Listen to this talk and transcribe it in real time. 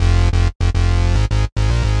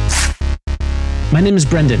My name is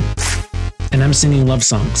Brendan, and I'm singing love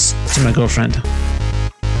songs to my girlfriend.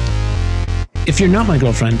 If you're not my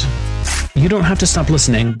girlfriend, you don't have to stop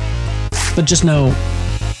listening, but just know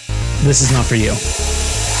this is not for you.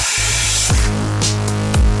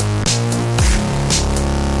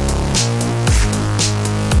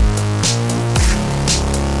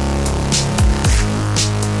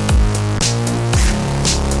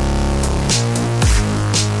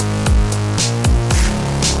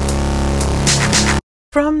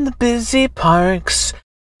 From the busy parks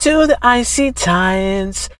to the icy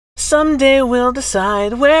tides, someday we'll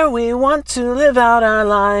decide where we want to live out our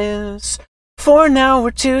lives. For now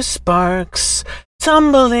we're two sparks,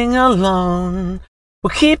 tumbling alone. We're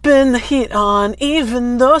keeping the heat on,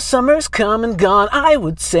 even though summer's come and gone. I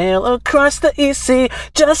would sail across the East Sea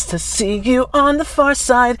just to see you on the far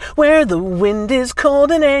side, where the wind is cold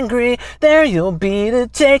and angry. There you'll be to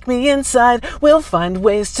take me inside. We'll find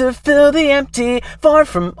ways to fill the empty, far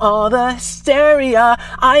from all the hysteria.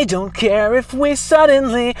 I don't care if we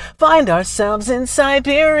suddenly find ourselves in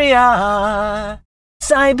Siberia.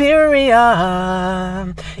 Siberia,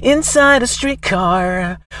 inside a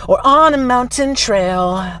streetcar, or on a mountain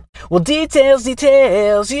trail. Well, details,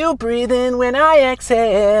 you breathe in when I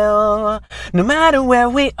exhale. No matter where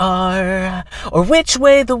we are, or which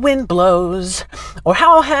way the wind blows, or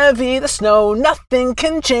how heavy the snow, nothing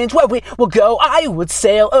can change where we will go. I would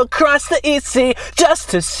sail across the East Sea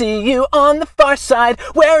just to see you on the far side,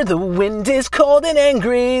 where the wind is cold and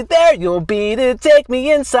angry. There you'll be to take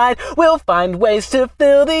me inside. We'll find ways to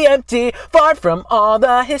fill the empty, far from all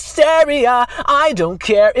the hysteria. I don't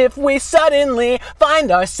care if we suddenly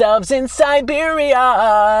find ourselves in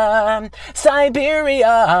Siberia.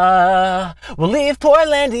 Siberia, we'll leave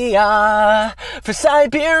Portlandia for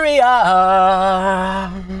Siberia.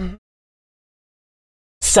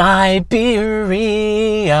 Siberia,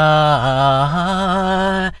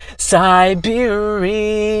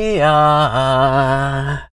 Siberia,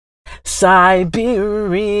 Siberia,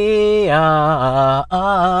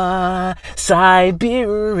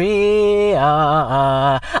 Siberia.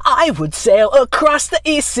 I would sail across the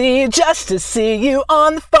East Sea just to see you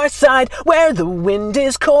on the far side, where the wind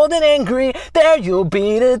is cold and angry. There you'll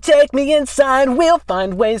be to take me inside. We'll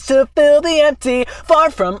find ways to fill the empty,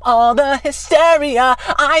 far from all the hysteria.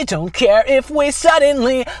 I don't care if we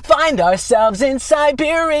suddenly find ourselves in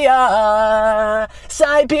Siberia.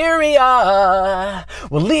 Siberia,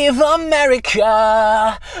 we'll leave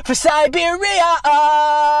America for Siberia.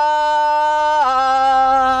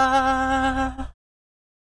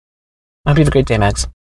 I hope you have a great day, Max.